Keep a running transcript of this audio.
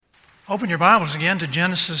Open your Bibles again to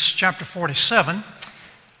Genesis chapter 47.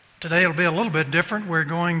 Today it'll be a little bit different. We're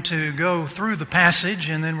going to go through the passage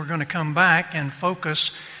and then we're going to come back and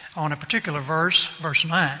focus on a particular verse, verse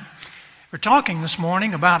 9. We're talking this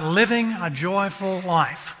morning about living a joyful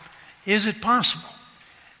life. Is it possible?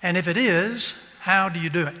 And if it is, how do you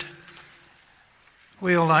do it?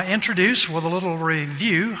 We'll introduce with a little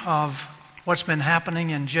review of what's been happening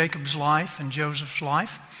in Jacob's life and Joseph's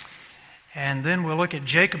life. And then we'll look at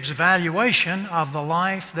Jacob's evaluation of the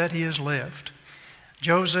life that he has lived.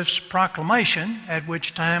 Joseph's proclamation, at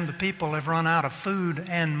which time the people have run out of food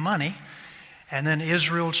and money. And then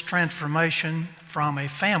Israel's transformation from a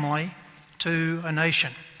family to a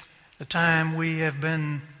nation. The time we have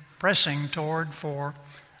been pressing toward for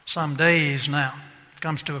some days now. It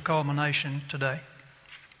comes to a culmination today.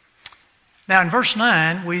 Now in verse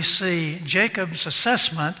 9, we see Jacob's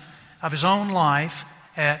assessment of his own life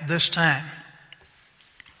at this time.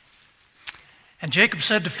 And Jacob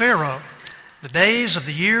said to Pharaoh, "The days of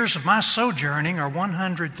the years of my sojourning are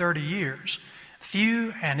 130 years.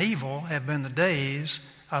 Few and evil have been the days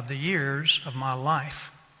of the years of my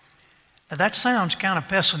life." Now that sounds kind of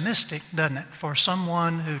pessimistic, doesn't it, for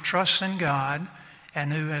someone who trusts in God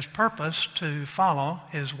and who has purpose to follow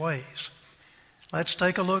His ways. Let's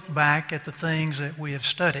take a look back at the things that we have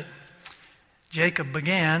studied. Jacob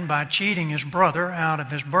began by cheating his brother out of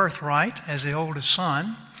his birthright as the oldest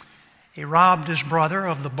son. He robbed his brother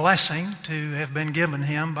of the blessing to have been given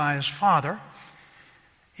him by his father.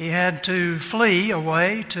 He had to flee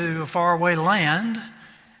away to a faraway land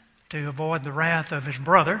to avoid the wrath of his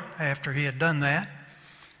brother after he had done that.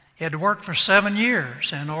 He had to work for 7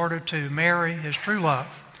 years in order to marry his true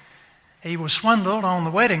love. He was swindled on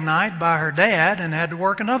the wedding night by her dad and had to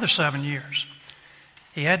work another 7 years.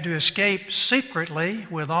 He had to escape secretly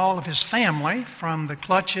with all of his family from the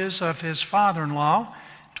clutches of his father-in-law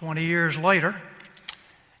 20 years later.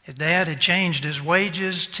 His dad had changed his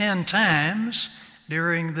wages 10 times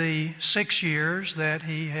during the 6 years that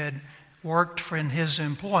he had worked in his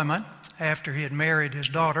employment after he had married his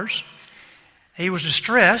daughters. He was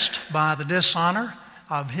distressed by the dishonor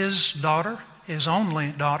of his daughter, his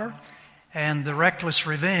only daughter, and the reckless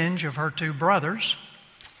revenge of her 2 brothers.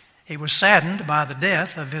 He was saddened by the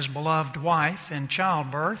death of his beloved wife in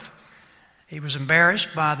childbirth. He was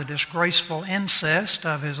embarrassed by the disgraceful incest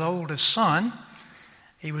of his oldest son.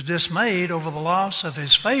 He was dismayed over the loss of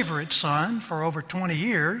his favorite son for over 20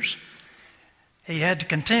 years. He had to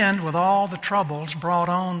contend with all the troubles brought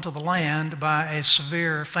on to the land by a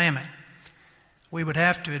severe famine. We would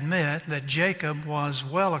have to admit that Jacob was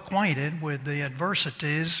well acquainted with the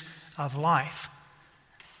adversities of life.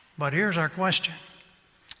 But here's our question.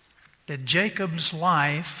 Did Jacob's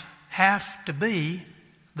life have to be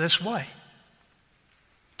this way?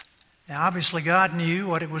 Now, obviously, God knew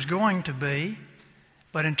what it was going to be,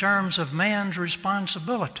 but in terms of man's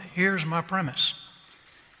responsibility, here's my premise.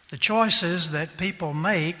 The choices that people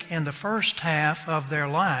make in the first half of their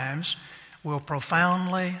lives will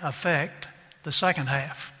profoundly affect the second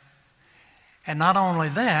half. And not only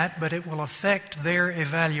that, but it will affect their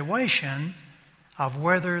evaluation of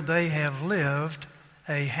whether they have lived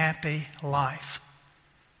a happy life.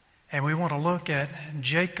 And we want to look at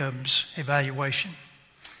Jacob's evaluation.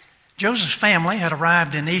 Joseph's family had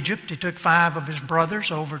arrived in Egypt. He took 5 of his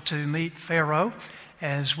brothers over to meet Pharaoh.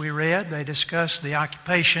 As we read, they discussed the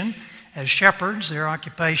occupation as shepherds, their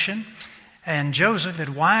occupation. And Joseph had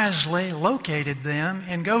wisely located them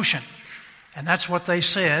in Goshen. And that's what they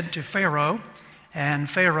said to Pharaoh. And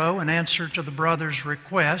Pharaoh, in answer to the brothers'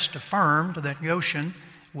 request, affirmed that Goshen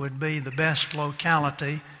would be the best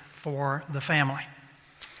locality for the family.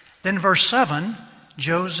 Then verse 7,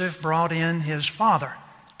 Joseph brought in his father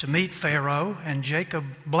to meet Pharaoh, and Jacob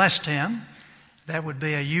blessed him. That would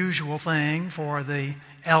be a usual thing for the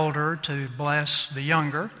elder to bless the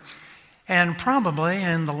younger. And probably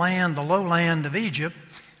in the lowland of Egypt,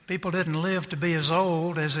 people didn't live to be as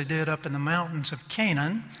old as they did up in the mountains of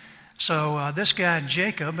Canaan. So this guy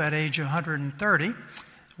Jacob, at age 130,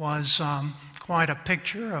 was quite a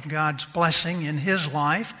picture of God's blessing in his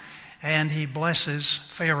life, and he blesses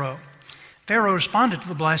Pharaoh. Pharaoh responded to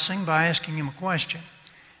the blessing by asking him a question.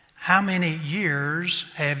 How many years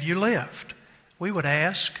have you lived? We would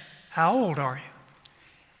ask, how old are you?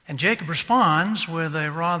 And Jacob responds with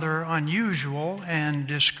a rather unusual and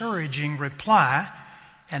discouraging reply,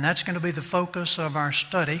 and that's going to be the focus of our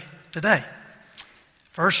study today.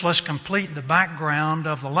 First, let's complete the background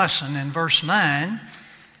of the lesson. In verse 9,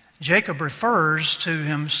 Jacob refers to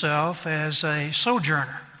himself as a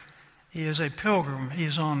sojourner. He is a pilgrim. He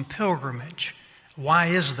is on pilgrimage. Why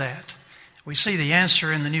is that? We see the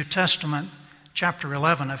answer in the New Testament chapter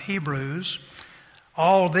 11 of Hebrews,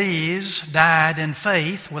 all these died in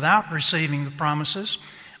faith without receiving the promises,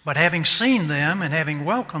 but having seen them and having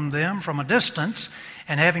welcomed them from a distance,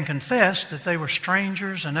 and having confessed that they were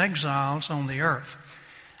strangers and exiles on the earth.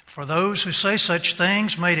 For those who say such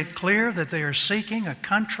things made it clear that they are seeking a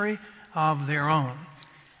country of their own.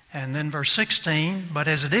 And then verse 16, but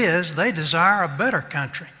as it is, they desire a better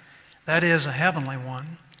country, that is, a heavenly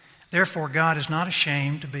one. Therefore God is not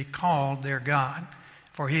ashamed to be called their God,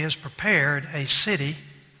 for he has prepared a city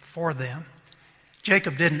for them.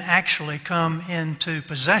 Jacob didn't actually come into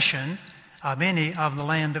possession of any of the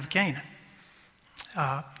land of Canaan.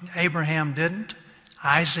 Abraham didn't.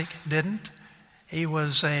 Isaac didn't. He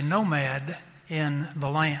was a nomad in the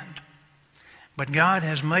land. But God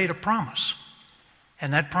has made a promise.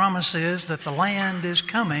 And that promise is that the land is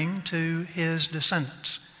coming to his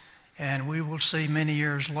descendants. And we will see many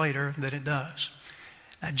years later that it does.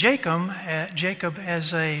 Now, Jacob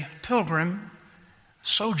as a pilgrim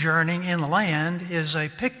sojourning in the land is a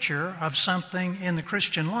picture of something in the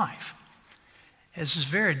Christian life. It is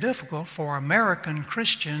very difficult for American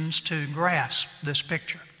Christians to grasp this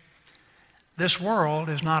picture. This world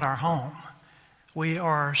is not our home. We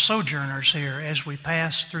are sojourners here as we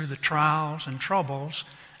pass through the trials and troubles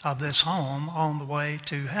of this home on the way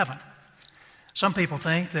to heaven. Some people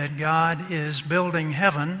think that God is building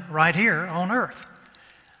heaven right here on earth.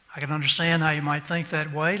 I can understand how you might think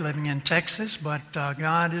that way living in Texas, but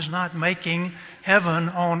God is not making heaven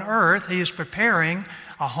on earth. He is preparing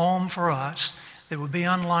a home for us that would be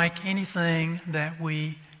unlike anything that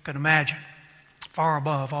we could imagine, far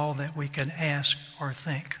above all that we could ask or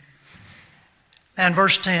think. And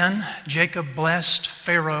verse 10, Jacob blessed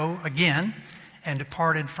Pharaoh again and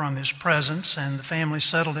departed from his presence, and the family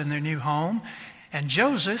settled in their new home. And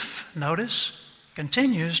Joseph, notice,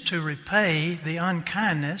 continues to repay the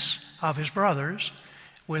unkindness of his brothers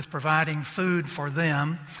with providing food for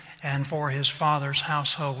them and for his father's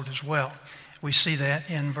household as well. We see that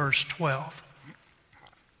in verse 12.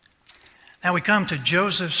 Now we come to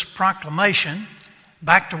Joseph's proclamation.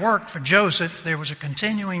 Back to work for Joseph, there was a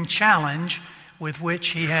continuing challenge with which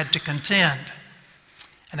he had to contend.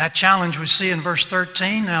 And that challenge we see in verse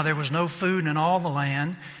 13. Now there was no food in all the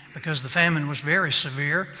land because the famine was very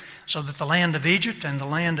severe, so that the land of Egypt and the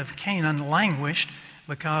land of Canaan languished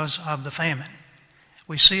because of the famine.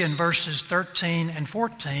 We see in verses 13 and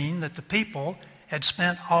 14 that the people had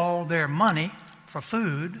spent all their money for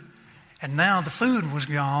food, and now the food was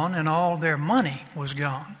gone and all their money was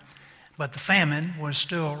gone. But the famine was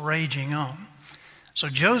still raging on. So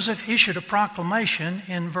Joseph issued a proclamation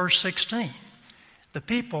in verse 16. The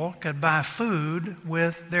people could buy food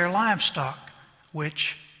with their livestock,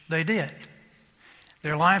 which they did.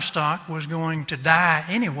 Their livestock was going to die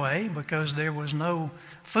anyway because there was no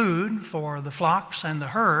food for the flocks and the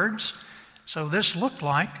herds, so this looked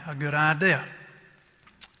like a good idea.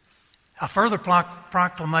 A further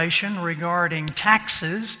proclamation regarding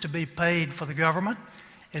taxes to be paid for the government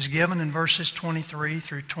is given in verses 23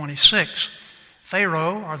 through 26.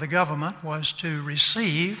 Pharaoh, or the government, was to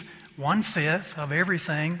receive 1/5 of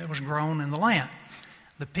everything that was grown in the land.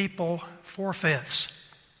 The people 4/5.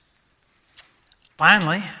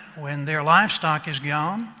 Finally, when their livestock is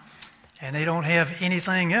gone and they don't have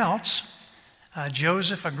anything else,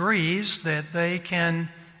 Joseph agrees that they can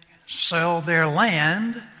sell their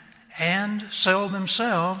land and sell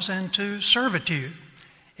themselves into servitude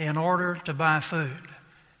in order to buy food.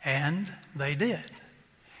 And they did.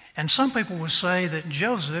 And some people would say that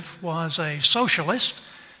Joseph was a socialist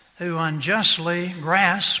who unjustly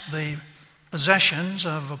grasped the possessions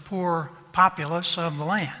of a poor populace of the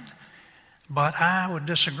land. But I would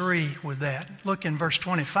disagree with that. Look in verse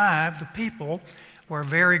 25, the people were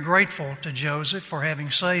very grateful to Joseph for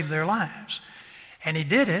having saved their lives. And he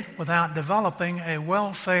did it without developing a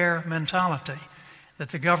welfare mentality, that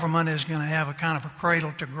the government is going to have a kind of a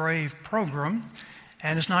cradle-to-grave program,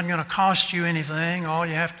 and it's not going to cost you anything. All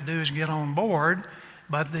you have to do is get on board,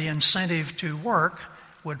 but the incentive to work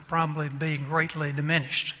would probably be greatly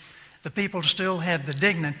diminished. The people still had the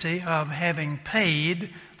dignity of having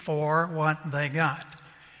paid for what they got.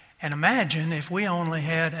 And imagine if we only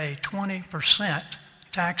had a 20%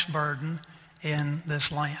 tax burden in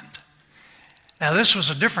this land. Now, this was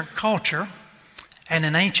a different culture, and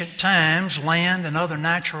in ancient times, land and other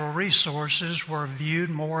natural resources were viewed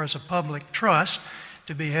more as a public trust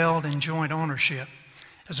to be held in joint ownership.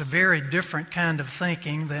 It's a very different kind of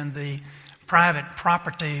thinking than the private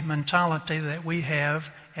property mentality that we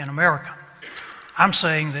have in America. I'm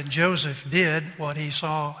saying that Joseph did what he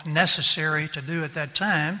saw necessary to do at that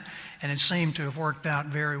time, and it seemed to have worked out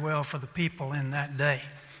very well for the people in that day.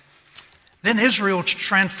 Then Israel's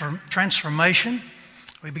transformation.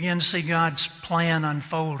 We begin to see God's plan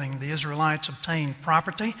unfolding. The Israelites obtained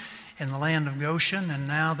property in the land of Goshen, and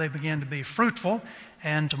now they begin to be fruitful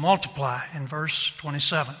and to multiply in verse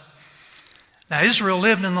 27. Now Israel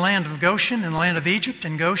lived in the land of Goshen, in the land of Egypt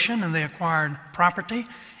in Goshen, and they acquired property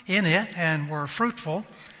in it and were fruitful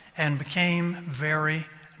and became very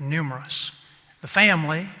numerous. The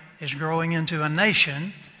family is growing into a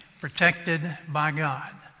nation protected by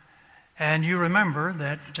God. And you remember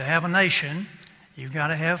that to have a nation, you've got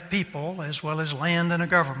to have people as well as land and a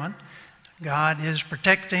government. God is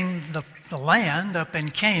protecting the land up in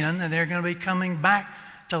Canaan, and they're going to be coming back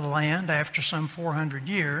to the land after some 400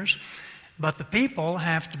 years. But the people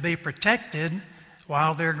have to be protected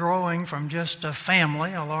while they're growing from just a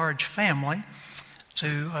family, a large family,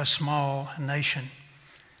 to a small nation.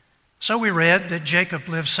 So we read that Jacob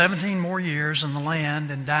lived 17 more years in the land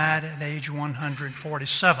and died at age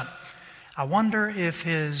 147. I wonder if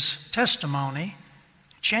his testimony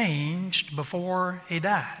changed before he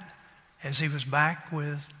died, as he was back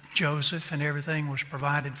with Joseph and everything was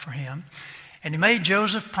provided for him. And he made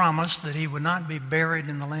Joseph promise that he would not be buried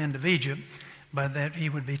in the land of Egypt, but that he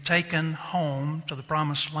would be taken home to the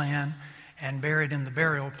promised land and buried in the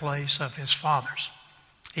burial place of his fathers.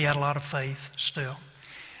 He had a lot of faith still.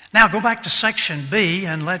 Now go back to section B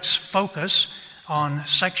and let's focus on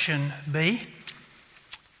section B.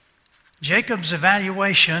 Jacob's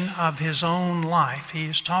evaluation of his own life. He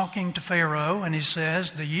is talking to Pharaoh and he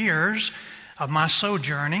says, the years of my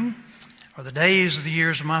sojourning, or the days of the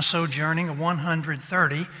years of my sojourning, of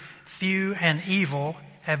 130, few and evil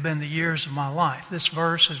have been the years of my life. This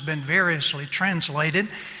verse has been variously translated.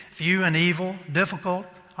 Few and evil, difficult,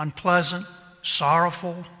 unpleasant,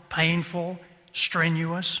 sorrowful, painful,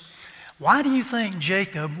 strenuous. Why do you think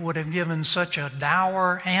Jacob would have given such a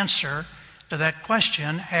dour answer to that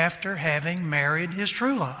question after having married his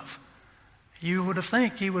true love? You would have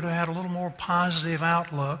think he would have had a little more positive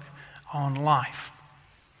outlook on life.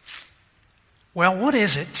 Well, what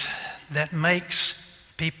is it that makes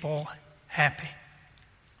people happy?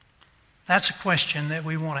 That's a question that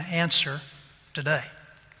we want to answer today.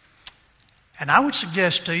 And I would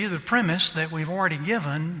suggest to you the premise that we've already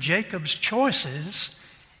given. Jacob's choices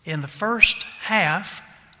in the first half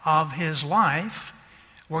of his life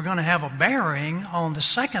were going to have a bearing on the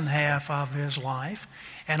second half of his life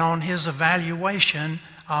and on his evaluation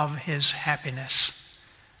of his happiness.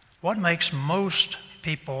 What makes most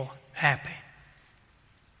people happy?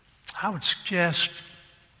 I would suggest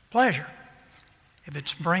pleasure. If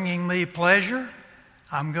it's bringing me pleasure,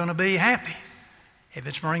 I'm going to be happy. If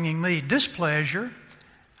it's bringing me displeasure,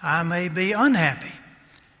 I may be unhappy.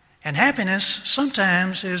 And happiness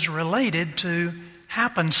sometimes is related to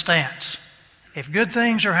happenstance. If good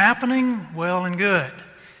things are happening, well and good.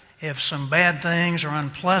 If some bad things or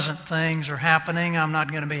unpleasant things are happening, I'm not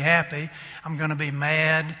going to be happy. I'm going to be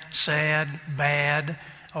mad, sad, bad,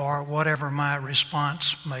 or whatever my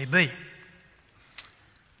response may be.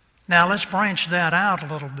 Now let's branch that out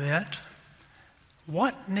a little bit.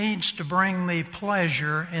 What needs to bring me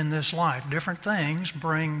pleasure in this life? Different things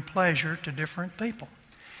bring pleasure to different people.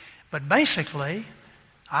 But basically,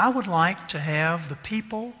 I would like to have the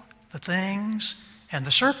people, the things, and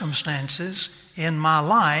the circumstances in my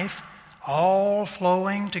life all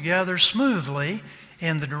flowing together smoothly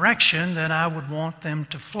in the direction that I would want them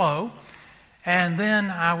to flow, and then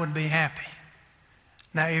I would be happy.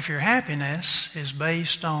 Now, if your happiness is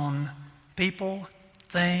based on people,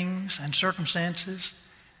 things, and circumstances,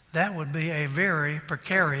 that would be a very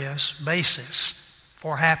precarious basis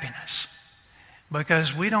for happiness,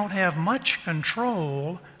 because we don't have much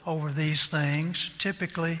control over these things,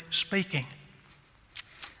 typically speaking.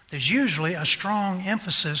 There's usually a strong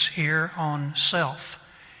emphasis here on self.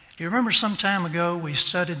 Do you remember some time ago we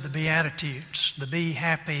studied the Beatitudes, the be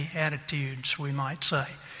happy attitudes, we might say.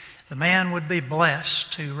 The man would be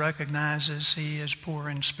blessed who recognizes he is poor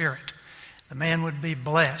in spirit. The man would be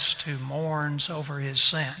blessed who mourns over his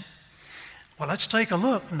sin. Well, let's take a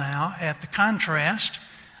look now at the contrast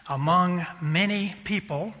among many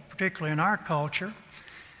people, particularly in our culture.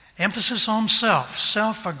 Emphasis on self,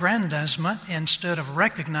 self-aggrandizement instead of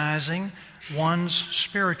recognizing one's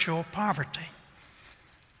spiritual poverty.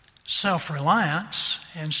 Self-reliance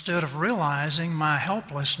instead of realizing my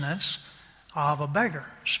helplessness of a beggar,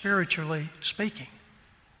 spiritually speaking.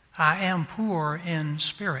 I am poor in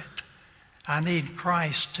spirit. I need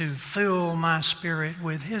Christ to fill my spirit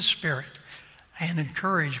with His Spirit and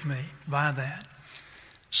encourage me by that.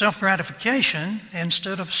 Self-gratification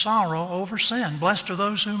instead of sorrow over sin. Blessed are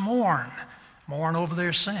those who mourn over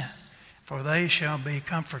their sin, for they shall be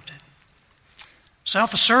comforted.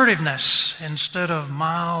 self-assertiveness instead of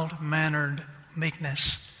mild-mannered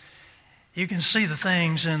meekness. You can see the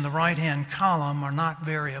things in the right-hand column are not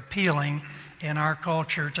very appealing in our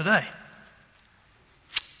culture today.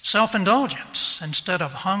 Self-indulgence instead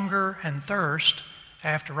of hunger and thirst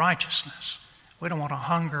after righteousness. We don't want to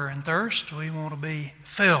hunger and thirst. We want to be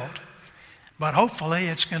filled. But hopefully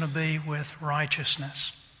it's going to be with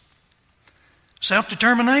righteousness.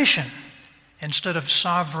 Self-determination instead of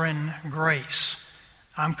sovereign grace.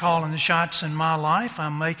 I'm calling the shots in my life.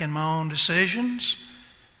 I'm making my own decisions.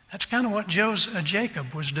 That's kind of what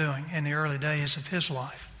Jacob was doing in the early days of his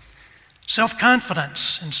life.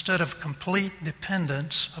 Self-confidence instead of complete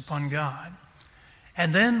dependence upon God.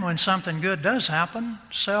 And then when something good does happen,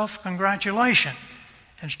 self-congratulation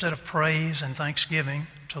instead of praise and thanksgiving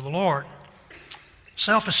to the Lord.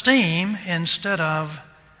 Self-esteem instead of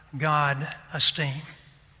God-esteem.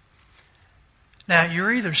 Now,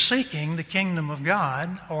 you're either seeking the kingdom of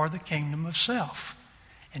God or the kingdom of self.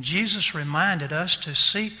 And Jesus reminded us to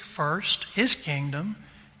seek first His kingdom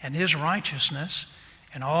and His righteousness,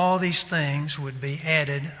 and all these things would be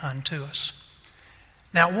added unto us.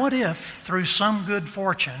 Now, what if, through some good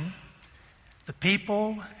fortune, the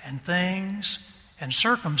people and things and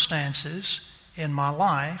circumstances in my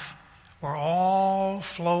life were all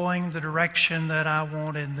flowing the direction that I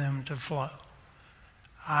wanted them to flow?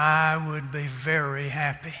 I would be very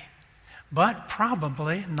happy, but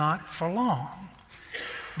probably not for long,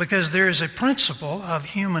 because there is a principle of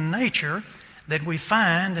human nature that we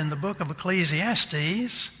find in the book of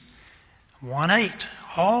Ecclesiastes 1:8.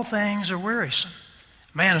 All things are wearisome.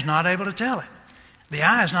 Man is not able to tell it. The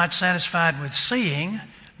eye is not satisfied with seeing,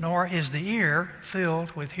 nor is the ear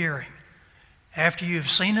filled with hearing. After you've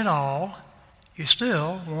seen it all, you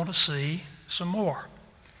still want to see some more.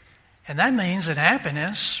 And that means that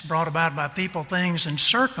happiness brought about by people, things, and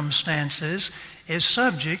circumstances is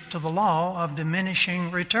subject to the law of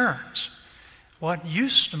diminishing returns. What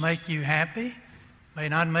used to make you happy may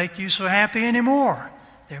not make you so happy anymore.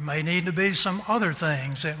 There may need to be some other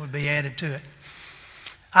things that would be added to it.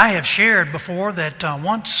 I have shared before that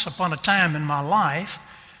once upon a time in my life,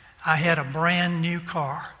 I had a brand new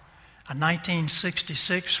car, a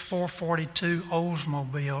 1966 442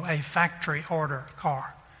 Oldsmobile, a factory order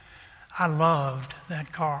car. I loved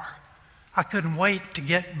that car. I couldn't wait to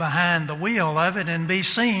get behind the wheel of it and be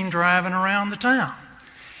seen driving around the town.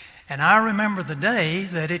 And I remember the day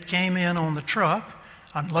that it came in on the truck,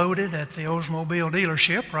 unloaded at the Oldsmobile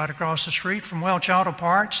dealership right across the street from Welch Auto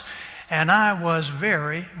Parts, and I was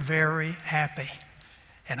very, very happy.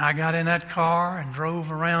 And I got in that car and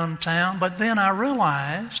drove around town, but then I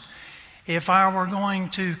realized if I were going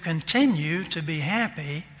to continue to be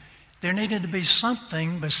happy, there needed to be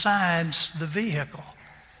something besides the vehicle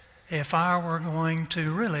if I were going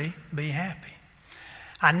to really be happy.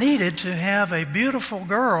 I needed to have a beautiful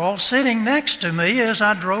girl sitting next to me as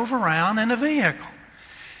I drove around in a vehicle.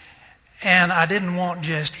 And I didn't want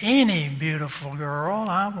just any beautiful girl.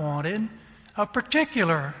 I wanted a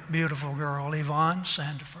particular beautiful girl, Yvonne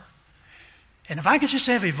Sandifer. And if I could just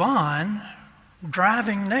have Yvonne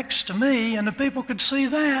driving next to me and the people could see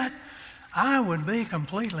that, I would be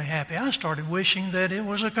completely happy. I started wishing that it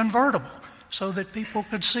was a convertible so that people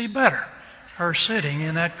could see better her sitting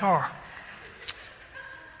in that car.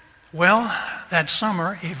 Well, that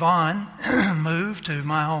summer, Yvonne moved to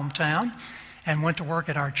my hometown and went to work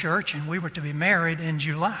at our church, and we were to be married in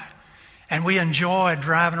July. And we enjoyed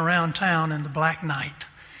driving around town in the black night.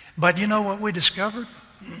 But you know what we discovered?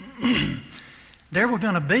 There were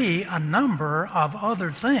going to be a number of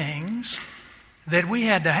other things that we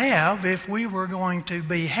had to have if we were going to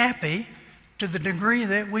be happy to the degree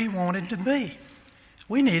that we wanted to be.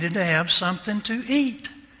 We needed to have something to eat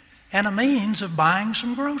and a means of buying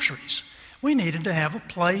some groceries. We needed to have a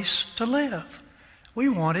place to live. We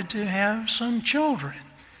wanted to have some children.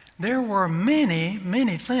 There were many,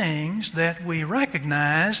 many things that we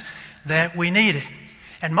recognized that we needed.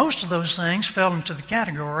 And most of those things fell into the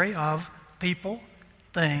category of people,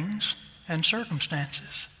 things, and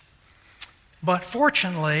circumstances. But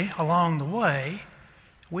fortunately, along the way,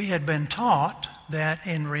 we had been taught that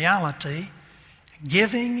in reality,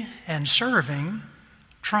 giving and serving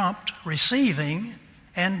trumped receiving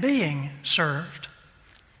and being served.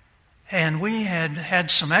 And we had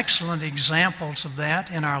had some excellent examples of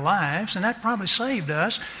that in our lives, and that probably saved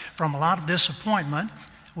us from a lot of disappointment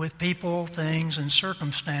with people, things, and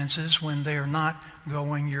circumstances when they're not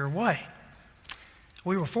going your way.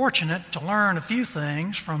 We were fortunate to learn a few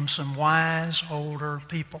things from some wise older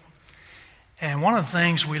people. And one of the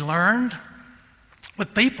things we learned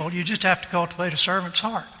with people, you just have to cultivate a servant's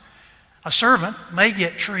heart. A servant may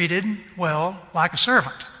get treated, well, like a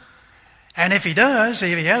servant. And if he does,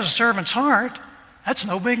 if he has a servant's heart, that's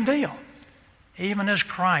no big deal. Even as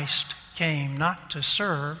Christ came not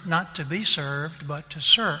to be served, but to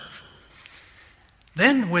serve.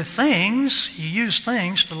 Then with things, you use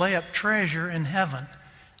things to lay up treasure in heaven.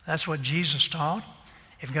 That's what Jesus taught.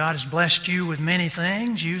 If God has blessed you with many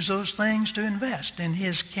things, use those things to invest in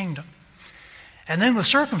His kingdom. And then with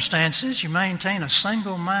circumstances, you maintain a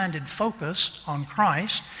single-minded focus on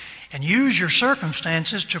Christ and use your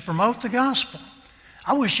circumstances to promote the gospel.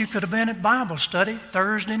 I wish you could have been at Bible study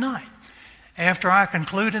Thursday night. After I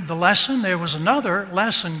concluded the lesson, there was another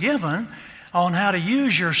lesson given on how to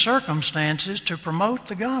use your circumstances to promote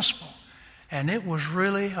the gospel. And it was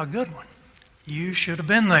really a good one. You should have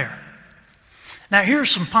been there. Now,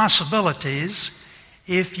 here's some possibilities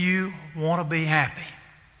if you want to be happy.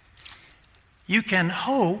 You can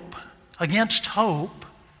hope against hope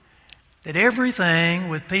that everything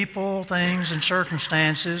with people, things, and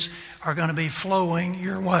circumstances are going to be flowing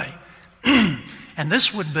your way. And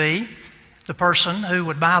this would be the person who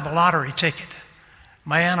would buy the lottery ticket.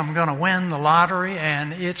 Man, I'm going to win the lottery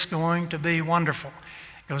and it's going to be wonderful,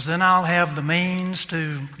 because then I'll have the means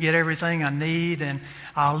to get everything I need and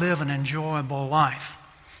I'll live an enjoyable life.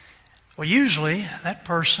 Well, usually that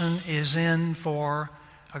person is in for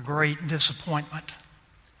a great disappointment,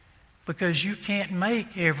 because you can't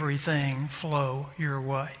make everything flow your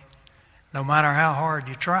way, no matter how hard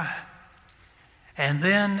you try. And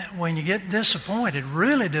then when you get disappointed,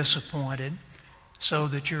 really disappointed, so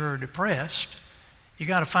that you're depressed, you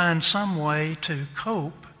got to find some way to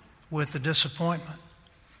cope with the disappointment.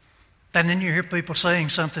 And then you hear people saying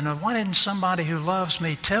something of, why didn't somebody who loves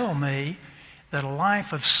me tell me that a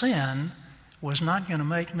life of sin was not going to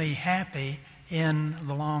make me happy in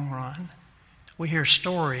the long run? We hear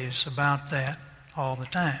stories about that all the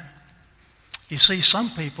time. You see, some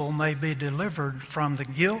people may be delivered from the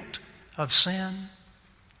guilt of sin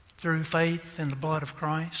through faith in the blood of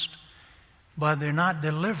Christ, but they're not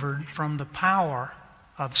delivered from the power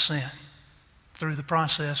of sin through the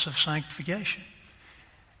process of sanctification.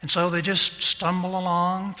 And so they just stumble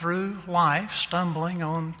along through life, stumbling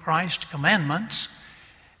on Christ's commandments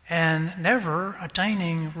and never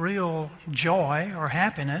attaining real joy or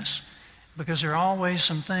happiness, because there are always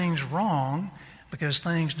some things wrong because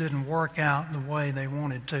things didn't work out the way they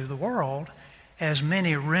wanted to. The world has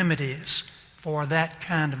many remedies for that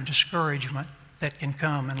kind of discouragement that can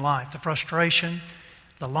come in life. The frustration,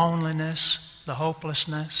 the loneliness, the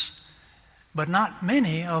hopelessness. But not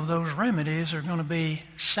many of those remedies are going to be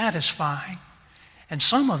satisfying. And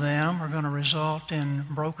some of them are going to result in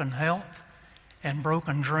broken health and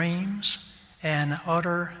broken dreams and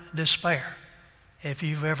utter despair. If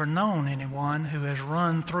you've ever known anyone who has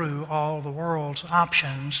run through all the world's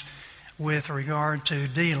options with regard to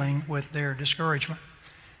dealing with their discouragement.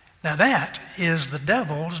 Now that is the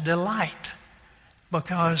devil's delight,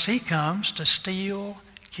 because he comes to steal,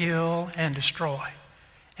 kill, and destroy.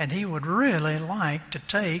 And he would really like to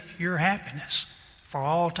take your happiness for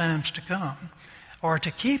all times to come, or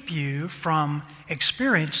to keep you from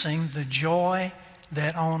experiencing the joy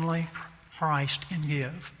that only Christ can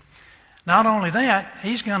give. Not only that,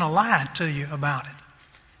 he's going to lie to you about it.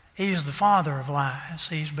 He's the father of lies.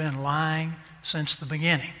 He's been lying since the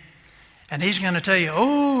beginning. And he's going to tell you,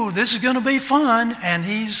 oh, this is going to be fun. And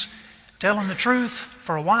he's telling the truth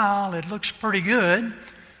for a while. It looks pretty good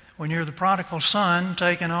when you're the prodigal son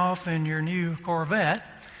taking off in your new Corvette.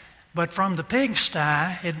 But from the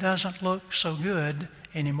pigsty, it doesn't look so good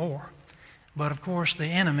anymore. But of course, the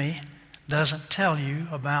enemy doesn't tell you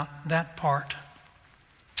about that part.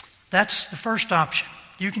 That's the first option.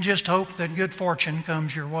 You can just hope that good fortune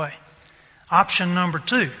comes your way. Option number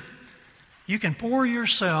 2, you can pour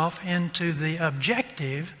yourself into the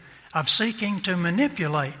objective of seeking to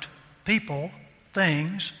manipulate people,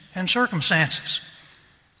 things, and circumstances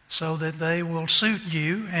so that they will suit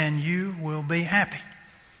you and you will be happy.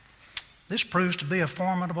 This proves to be a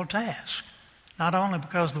formidable task, not only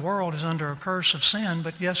because the world is under a curse of sin,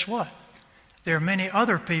 but guess what? There are many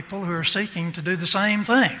other people who are seeking to do the same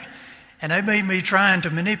thing. And they may be trying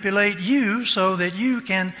to manipulate you so that you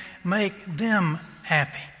can make them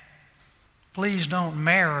happy. Please don't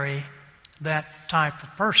marry that type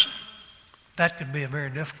of person. That could be a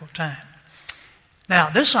very difficult time.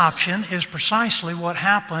 Now, this option is precisely what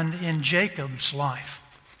happened in Jacob's life.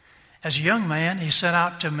 As a young man, he set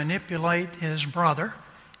out to manipulate his brother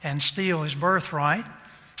and steal his birthright.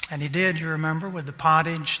 And he did, you remember, with the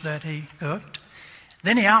pottage that he cooked.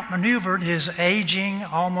 Then he outmaneuvered his aging,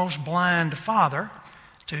 almost blind father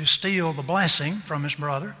to steal the blessing from his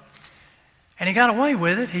brother. And he got away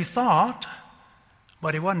with it, he thought,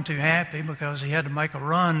 but he wasn't too happy because he had to make a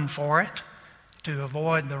run for it to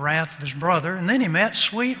avoid the wrath of his brother. And then he met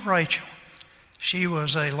sweet Rachel. She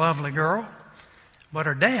was a lovely girl, but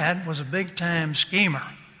her dad was a big-time schemer.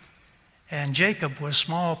 And Jacob was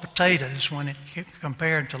small potatoes when it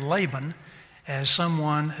compared to Laban as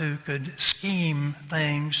someone who could scheme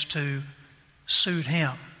things to suit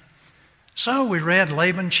him. So we read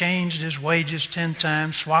Laban changed his wages 10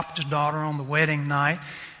 times, swapped his daughter on the wedding night.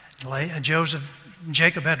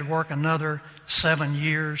 Jacob had to work another 7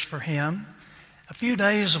 years for him. A few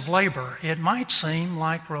days of labor, it might seem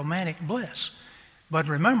like romantic bliss. But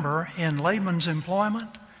remember, in Laban's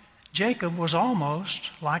employment, Jacob was almost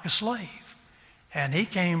like a slave. And he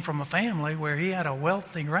came from a family where he had a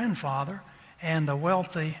wealthy grandfather and a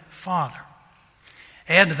wealthy father.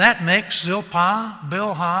 Add to that mix Zilpah,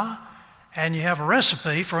 Bilhah, and you have a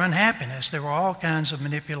recipe for unhappiness. There were all kinds of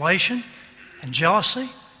manipulation and jealousy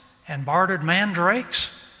and bartered mandrakes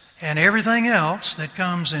and everything else that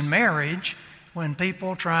comes in marriage when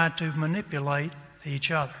people try to manipulate each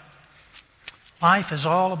other. Life is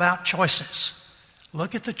all about choices.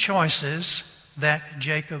 Look at the choices that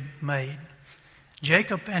Jacob made.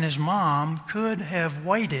 Jacob and his mom could have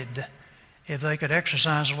waited, if they could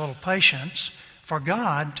exercise a little patience, for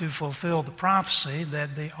God to fulfill the prophecy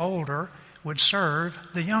that the older would serve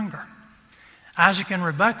the younger. Isaac and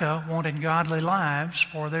Rebekah wanted godly lives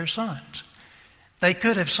for their sons. They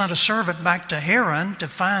could have sent a servant back to Haran to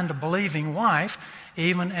find a believing wife,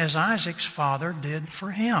 even as Isaac's father did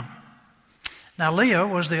for him. Now, Leah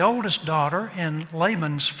was the oldest daughter in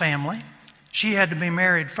Laban's family. She had to be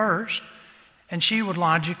married first, and she would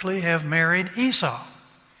logically have married Esau.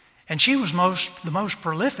 And she was the most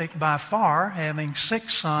prolific by far, having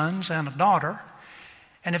 6 sons and a daughter.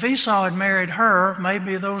 And if Esau had married her,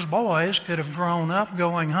 maybe those boys could have grown up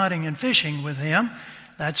going hunting and fishing with him.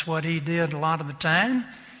 That's what he did a lot of the time.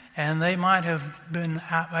 And they might have been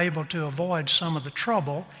able to avoid some of the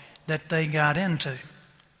trouble that they got into.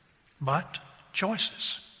 But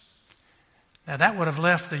choices. Now that would have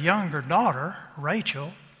left the younger daughter,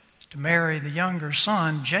 Rachel, to marry the younger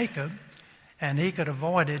son, Jacob, and he could have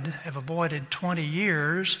avoided 20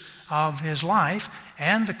 years of his life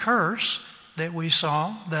and the curse that we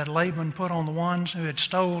saw that Laban put on the ones who had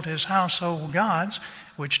stole his household gods,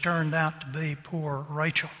 which turned out to be poor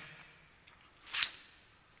Rachel.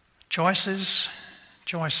 Choices,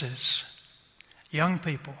 choices. Young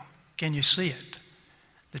people, can you see it?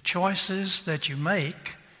 The choices that you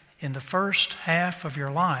make in the first half of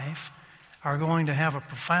your life are going to have a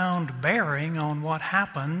profound bearing on what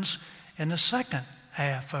happens in the second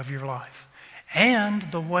half of your life, and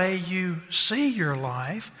the way you see your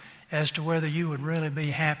life as to whether you would really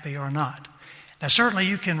be happy or not. Now, certainly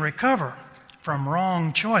you can recover from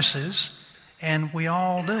wrong choices, and we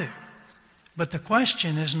all do. But the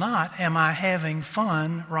question is not, am I having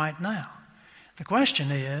fun right now? The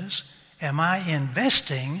question is, am I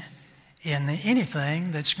investing in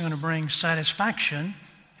anything that's going to bring satisfaction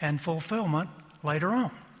and fulfillment later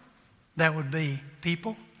on? That would be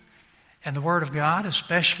people and the Word of God,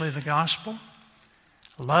 especially the gospel,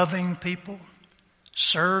 loving people,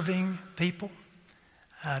 serving people,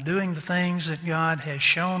 doing the things that God has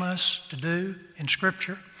shown us to do in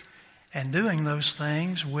Scripture, and doing those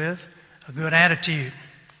things with a good attitude.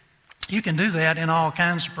 You can do that in all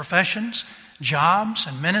kinds of professions, jobs,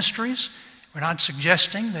 and ministries. We're not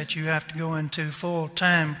suggesting that you have to go into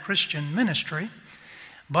full-time Christian ministry,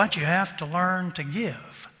 but you have to learn to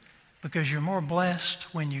give, because you're more blessed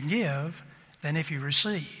when you give than if you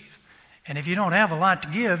receive. And if you don't have a lot to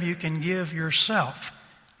give, you can give yourself.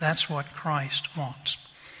 That's what Christ wants.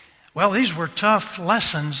 Well, these were tough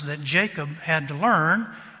lessons that Jacob had to learn,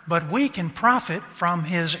 but we can profit from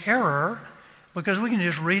his error because we can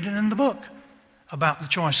just read it in the book about the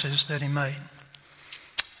choices that he made.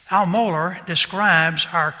 Al Mohler describes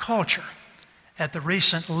our culture at the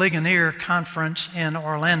recent Ligonier Conference in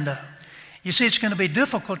Orlando. You see, it's going to be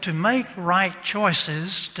difficult to make right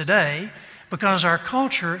choices today because our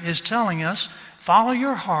culture is telling us, follow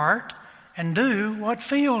your heart and do what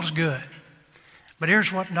feels good. But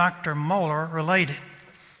here's what Dr. Mohler related.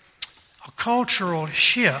 A cultural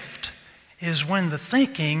shift is when the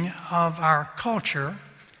thinking of our culture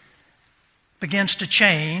begins to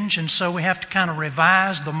change, and so we have to kind of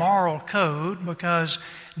revise the moral code because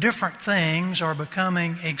different things are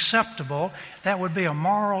becoming acceptable. That would be a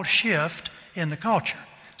moral shift in the culture,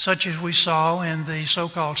 such as we saw in the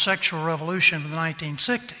so-called sexual revolution of the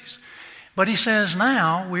 1960s. But he says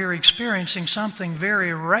now we're experiencing something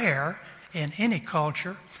very rare in any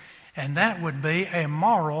culture, and that would be a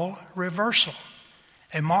moral reversal.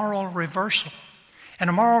 a moral reversal. And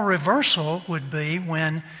a moral reversal would be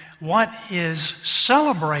when what is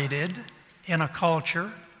celebrated in a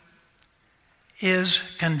culture is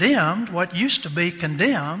condemned, what used to be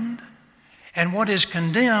condemned, and what is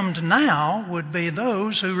condemned now would be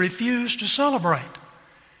those who refuse to celebrate.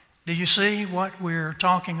 Do you see what we're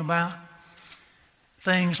talking about?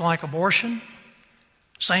 Things like abortion,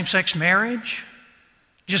 same-sex marriage,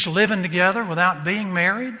 just living together without being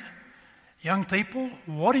married. Young people,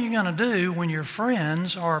 what are you going to do when your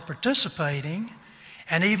friends are participating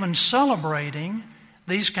and even celebrating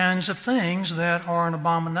these kinds of things that are an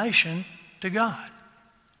abomination to God?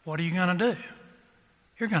 What are you going to do?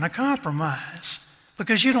 You're going to compromise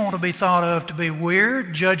because you don't want to be thought of to be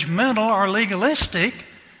weird, judgmental, or legalistic.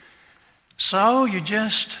 So you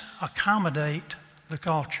just accommodate the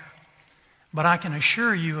culture. But I can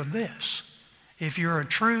assure you of this. If you're a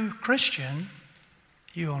true Christian,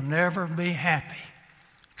 you'll never be happy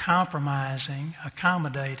compromising,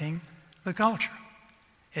 accommodating the culture.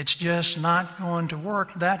 It's just not going to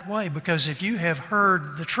work that way, because if you have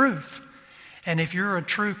heard the truth, and if you're a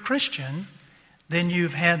true Christian, then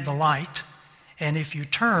you've had the light. And if you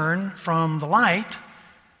turn from the light,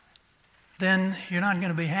 then you're not going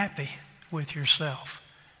to be happy with yourself.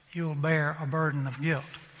 You'll bear a burden of guilt.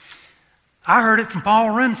 I heard it from Paul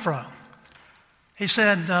Renfro. He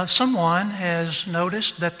said, someone has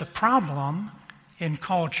noticed that the problem in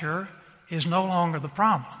culture is no longer the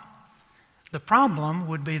problem. The problem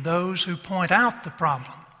would be those who point out the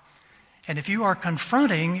problem. And if you are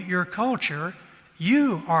confronting your culture,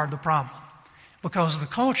 you are the problem, because the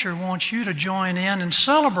culture wants you to join in and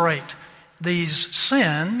celebrate these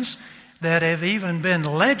sins that have even been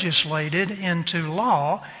legislated into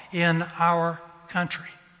law in our country.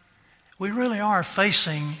 We really are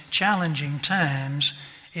facing challenging times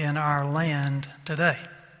in our land today.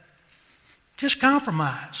 Just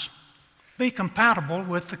compromise. Be compatible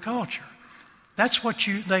with the culture. That's what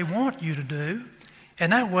they want you to do,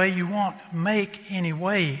 and that way you won't make any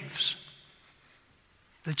waves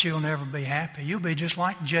that you'll never be happy. You'll be just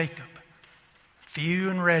like Jacob.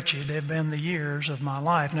 Few and wretched have been the years of my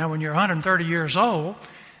life. Now, when you're 130 years old,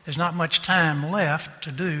 there's not much time left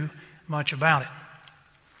to do much about it.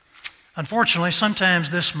 Unfortunately, sometimes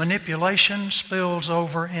this manipulation spills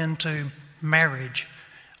over into marriage.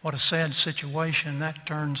 What a sad situation that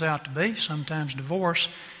turns out to be. Sometimes divorce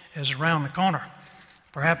is around the corner.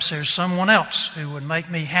 Perhaps there's someone else who would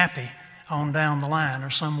make me happy on down the line, or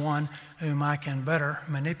someone whom I can better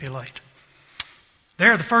manipulate.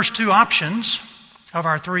 There are the first two options of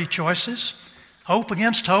our three choices. Hope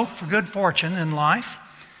against hope for good fortune in life.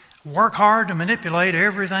 Work hard to manipulate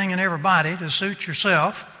everything and everybody to suit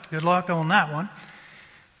yourself. Good luck on that one.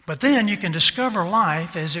 But then you can discover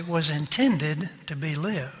life as it was intended to be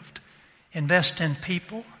lived. Invest in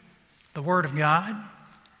people, the Word of God,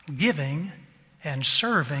 giving and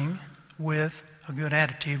serving with a good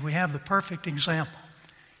attitude. We have the perfect example.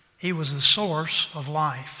 He was the source of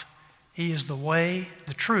life. He is the way,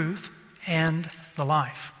 the truth, and the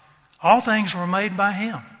life. All things were made by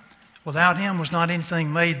Him. Without Him was not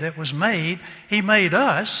anything made that was made. He made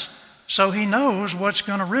us, so He knows what's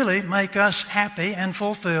going to really make us happy and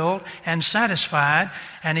fulfilled and satisfied.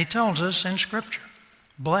 And He tells us in Scripture,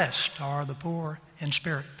 blessed are the poor in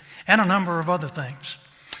spirit, and a number of other things.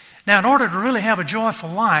 Now, in order to really have a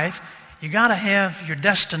joyful life, you got to have your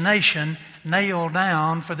destination nailed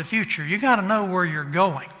down for the future. You got to know where you're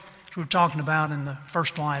going, which we were talking about in the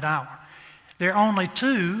first light hour. There are only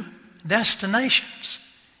two destinations.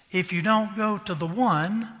 If you don't go to the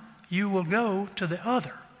one, you will go to the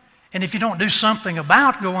other. And if you don't do something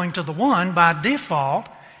about going to the one, by default,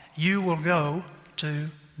 you will go to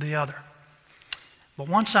the other. But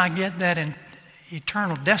once I get that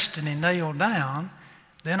eternal destiny nailed down,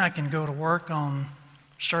 then I can go to work on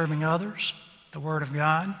serving others, the Word of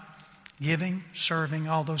God, giving, serving,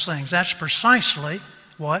 all those things. That's precisely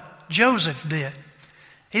what Joseph did.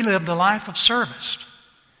 He lived a life of service.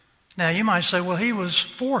 Now, you might say, well, he was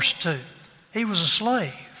forced to. He was a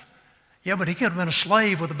slave. Yeah, but he could have been a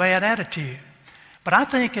slave with a bad attitude. But I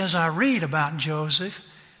think as I read about Joseph,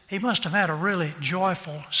 he must have had a really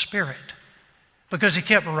joyful spirit, because he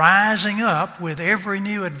kept rising up with every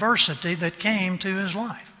new adversity that came to his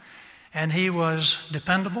life. And he was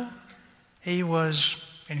dependable. He was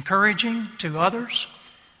encouraging to others.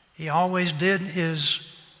 He always did his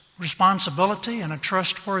responsibility in a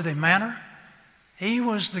trustworthy manner. He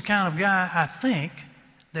was the kind of guy, I think,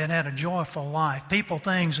 that had a joyful life. People,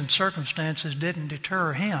 things, and circumstances didn't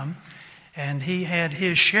deter him, and he had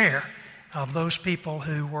his share of those people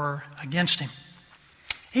who were against him.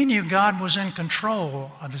 He knew God was in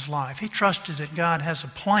control of his life. He trusted that God has a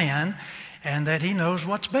plan and that he knows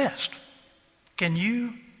what's best. Can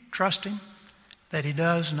you trust him that he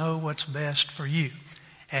does know what's best for you?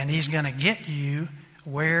 And he's going to get you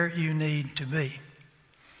where you need to be.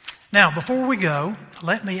 Now, before we go,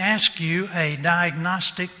 let me ask you a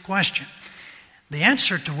diagnostic question, the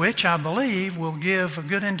answer to which I believe will give a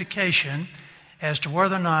good indication as to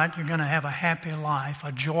whether or not you're going to have a happy life,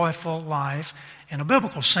 a joyful life in a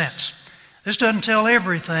biblical sense. This doesn't tell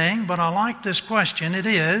everything, but I like this question. It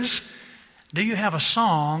is, do you have a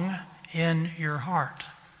song in your heart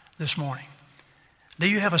this morning? Do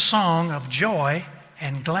you have a song of joy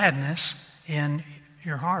and gladness in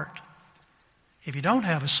your heart? If you don't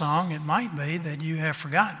have a song, it might be that you have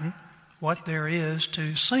forgotten what there is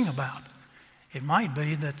to sing about. It might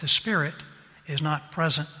be that the Spirit is not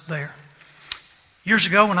present there. Years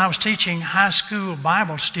ago, when I was teaching high school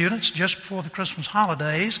Bible students just before the Christmas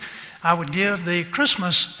holidays, I would give the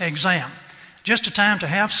Christmas exam. Just a time to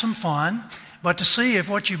have some fun, but to see if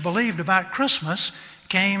what you believed about Christmas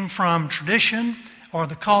came from tradition or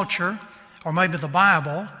the culture or maybe the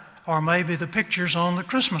Bible or maybe the pictures on the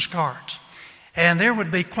Christmas cards. And there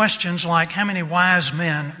would be questions like, how many wise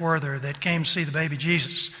men were there that came to see the baby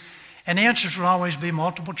Jesus? And the answers would always be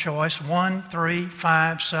multiple choice, 1, 3,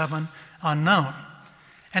 5, 7, unknown.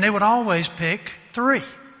 And they would always pick 3.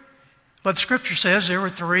 But the Scripture says there were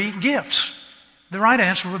 3 gifts. The right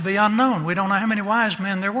answer would be unknown. We don't know how many wise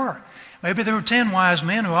men there were. Maybe there were 10 wise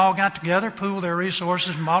men who all got together, pooled their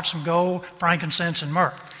resources, and bought some gold, frankincense, and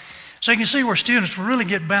myrrh. So you can see where students will really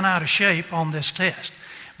get bent out of shape on this test.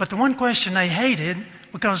 But the one question they hated,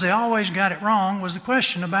 because they always got it wrong, was the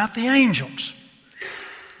question about the angels.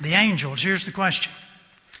 The angels, here's the question.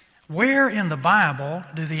 Where in the Bible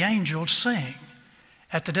do the angels sing?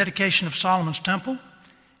 At the dedication of Solomon's temple?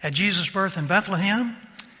 At Jesus' birth in Bethlehem?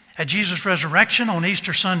 At Jesus' resurrection on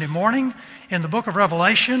Easter Sunday morning? In the book of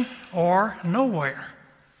Revelation? Or nowhere?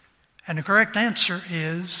 And the correct answer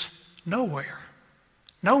is nowhere.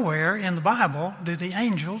 Nowhere in the Bible do the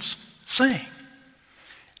angels sing.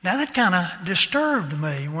 Now that kind of disturbed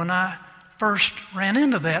me when I first ran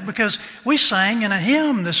into that, because we sang in a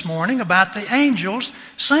hymn this morning about the angels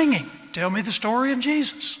singing. Tell me the story of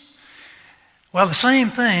Jesus. Well, the same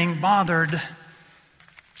thing bothered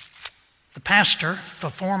the pastor, the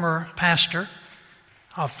former pastor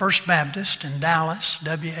of First Baptist in Dallas,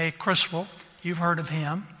 W.A. Criswell. You've heard of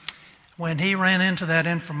him. When he ran into that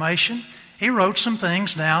information, he wrote some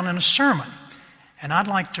things down in a sermon. And I'd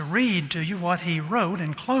like to read to you what he wrote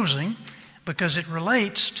in closing, because it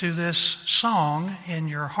relates to this song in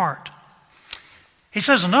your heart. He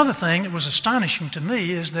says another thing that was astonishing to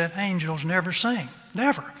me is that angels never sing.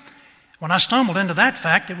 Never. When I stumbled into that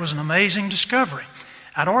fact, it was an amazing discovery.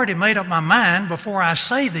 I'd already made up my mind before I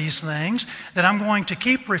say these things that I'm going to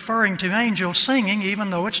keep referring to angels singing even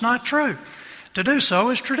though it's not true. To do so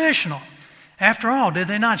is traditional. After all, did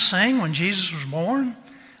they not sing when Jesus was born?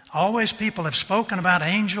 Always people have spoken about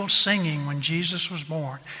angels singing when Jesus was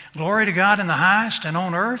born. Glory to God in the highest, and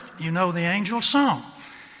on earth, you know the angels sung.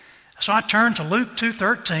 So I turned to Luke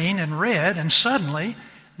 2:13 and read, and suddenly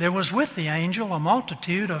there was with the angel a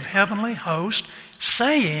multitude of heavenly hosts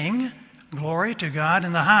saying, glory to God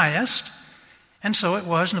in the highest. And so it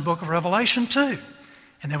was in the book of Revelation too.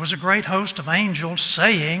 And there was a great host of angels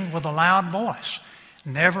saying with a loud voice.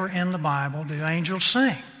 Never in the Bible do angels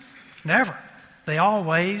sing. Never. They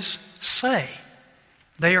always say.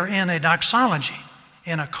 They are in a doxology,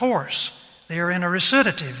 in a chorus. They are in a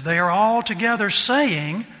recitative. They are all together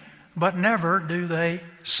saying, but never do they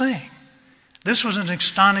sing. This was an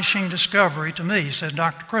astonishing discovery to me, says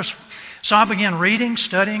Dr. Criswell. So I began reading,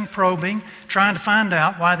 studying, probing, trying to find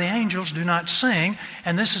out why the angels do not sing,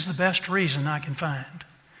 and this is the best reason I can find.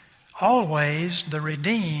 Always the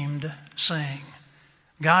redeemed sing.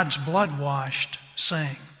 God's blood-washed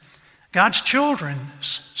sing. God's children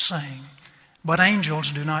sing, but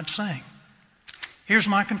angels do not sing. Here's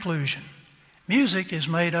my conclusion. Music is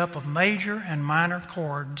made up of major and minor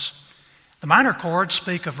chords. The minor chords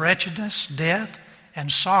speak of wretchedness, death,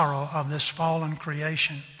 and sorrow of this fallen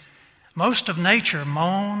creation. Most of nature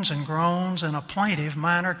moans and groans in a plaintive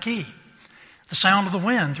minor key. The sound of the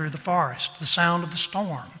wind through the forest, the sound of the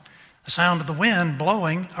storm, the sound of the wind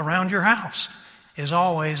blowing around your house is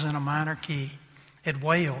always in a minor key. It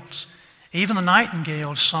wails. Even the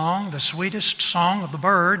nightingale's song, the sweetest song of the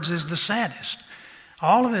birds, is the saddest.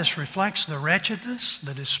 All of this reflects the wretchedness,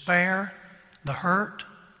 the despair, the hurt,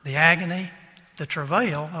 the agony, the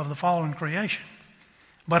travail of the fallen creation.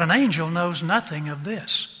 But an angel knows nothing of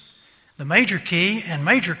this. The major key and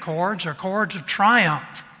major chords are chords of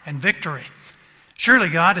triumph and victory. Surely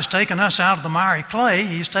God has taken us out of the miry clay.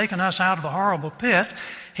 He's taken us out of the horrible pit.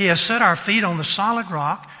 He has set our feet on the solid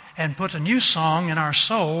rock and put a new song in our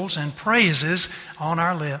souls and praises on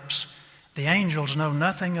our lips. The angels know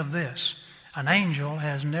nothing of this. An angel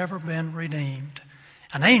has never been redeemed.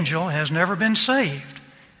 An angel has never been saved.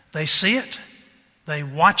 They see it, they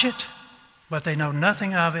watch it, but they know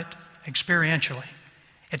nothing of it experientially.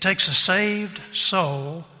 It takes a saved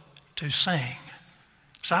soul to sing.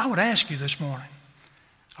 So I would ask you this morning,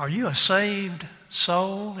 are you a saved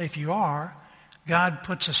soul? If you are, God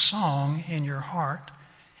puts a song in your heart,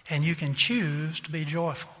 and you can choose to be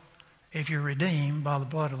joyful if you're redeemed by the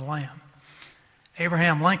blood of the Lamb.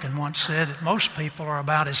 Abraham Lincoln once said that most people are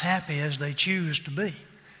about as happy as they choose to be.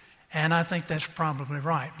 And I think that's probably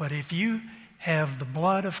right. But if you have the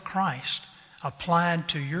blood of Christ applied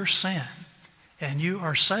to your sin and you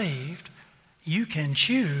are saved, you can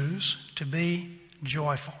choose to be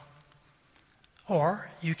joyful. Or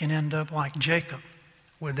you can end up like Jacob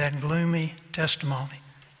with that gloomy testimony.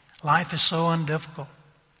 Life is so undifficult,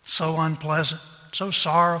 so unpleasant, so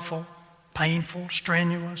sorrowful, painful,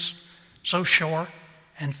 strenuous, so short,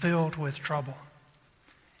 and filled with trouble.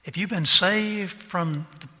 If you've been saved from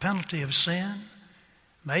the penalty of sin,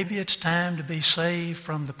 maybe it's time to be saved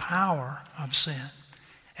from the power of sin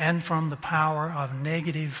and from the power of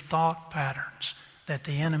negative thought patterns that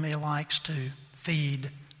the enemy likes to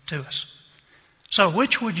feed to us. So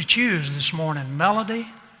which would you choose this morning, melody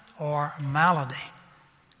or malady?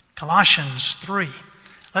 Colossians 3.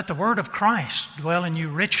 Let the word of Christ dwell in you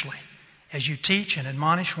richly as you teach and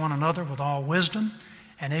admonish one another with all wisdom,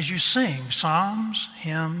 and as you sing psalms,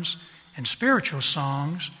 hymns, and spiritual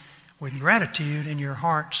songs with gratitude in your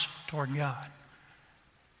hearts toward God.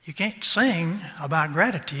 You can't sing about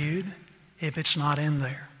gratitude if it's not in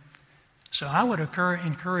there. So I would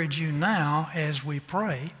encourage you now as we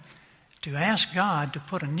pray to ask God to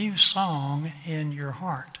put a new song in your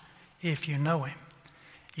heart if you know Him.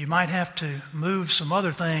 You might have to move some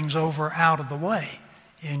other things over out of the way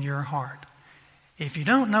in your heart. If you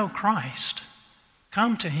don't know Christ,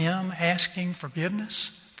 come to Him asking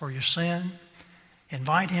forgiveness for your sin.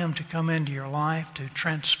 Invite Him to come into your life, to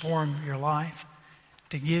transform your life,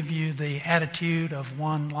 to give you the attitude of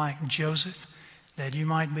one like Joseph, that you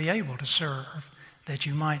might be able to serve, that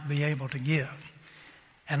you might be able to give.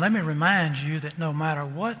 And let me remind you that no matter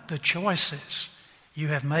what the choices you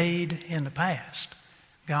have made in the past,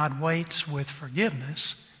 God waits with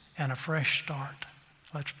forgiveness and a fresh start.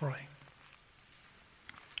 Let's pray.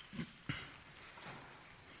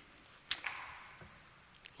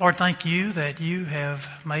 Lord, thank you that you have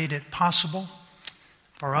made it possible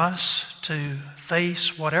for us to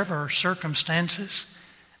face whatever circumstances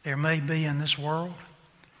there may be in this world,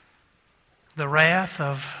 the wrath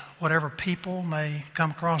of whatever people may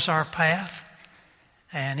come across our path,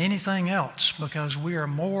 and anything else, because we are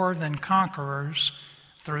more than conquerors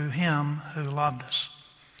through Him who loved us.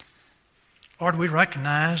 Lord, we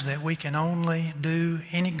recognize that we can only do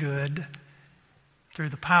any good through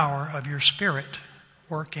the power of your Spirit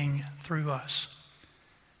working through us.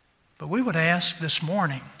 But we would ask this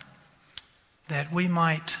morning that we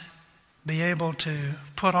might be able to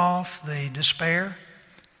put off the despair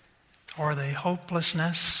or the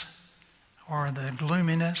hopelessness or the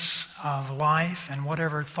gloominess of life and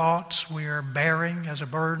whatever thoughts we are bearing as a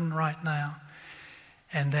burden right now,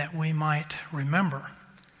 and that we might remember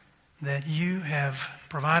that you have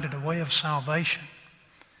provided a way of salvation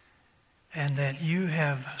and that you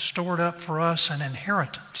have stored up for us an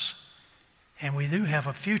inheritance, and we do have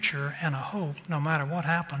a future and a hope no matter what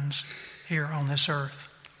happens here on this earth.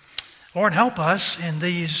 Lord, help us in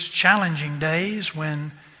these challenging days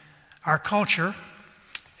when our culture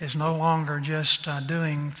is no longer just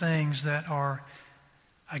doing things that are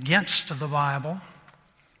against the Bible.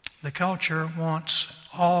 The culture wants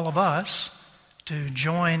all of us to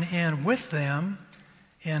join in with them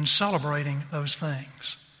in celebrating those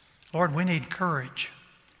things. Lord, we need courage.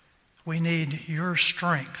 We need your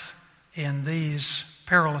strength in these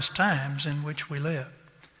perilous times in which we live.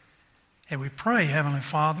 And we pray, Heavenly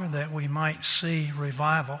Father, that we might see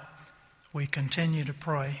revival. We continue to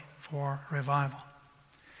pray for revival.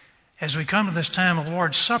 As we come to this time of the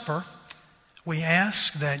Lord's Supper, we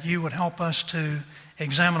ask that you would help us to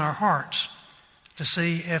examine our hearts to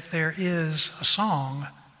see if there is a song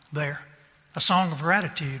there, a song of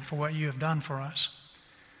gratitude for what you have done for us.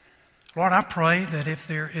 Lord, I pray that if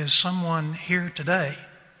there is someone here today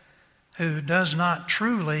who does not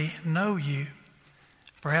truly know you,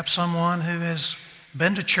 perhaps someone who has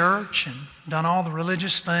been to church and done all the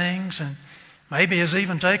religious things and maybe has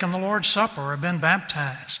even taken the Lord's Supper or been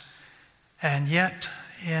baptized, and yet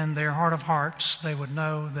in their heart of hearts they would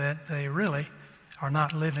know that they really are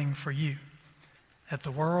not living for you, that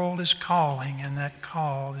the world is calling and that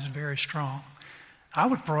call is very strong. I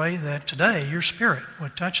would pray that today your Spirit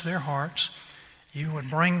would touch their hearts, you would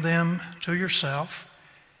bring them to yourself,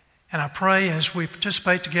 and I pray as we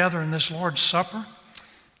participate together in this Lord's Supper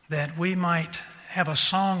that we might have a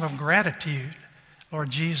song of gratitude, Lord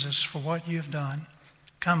Jesus, for what you've done,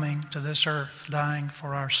 coming to this earth, dying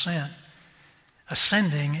for our sin,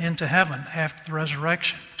 ascending into heaven after the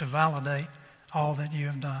resurrection to validate all that you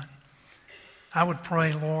have done. I would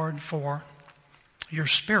pray, Lord, for your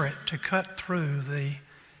Spirit to cut through the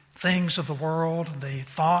things of the world, the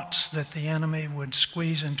thoughts that the enemy would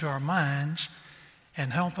squeeze into our minds,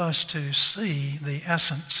 and help us to see the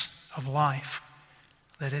essence of life,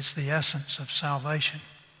 that it's the essence of salvation,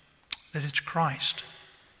 that it's Christ.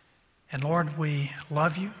 And Lord, we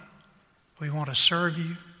love you. We want to serve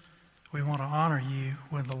you. We want to honor you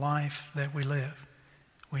with the life that we live.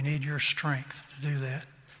 We need your strength to do that.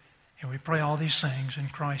 And we pray all these things in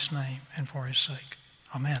Christ's name and for his sake.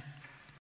 Amen.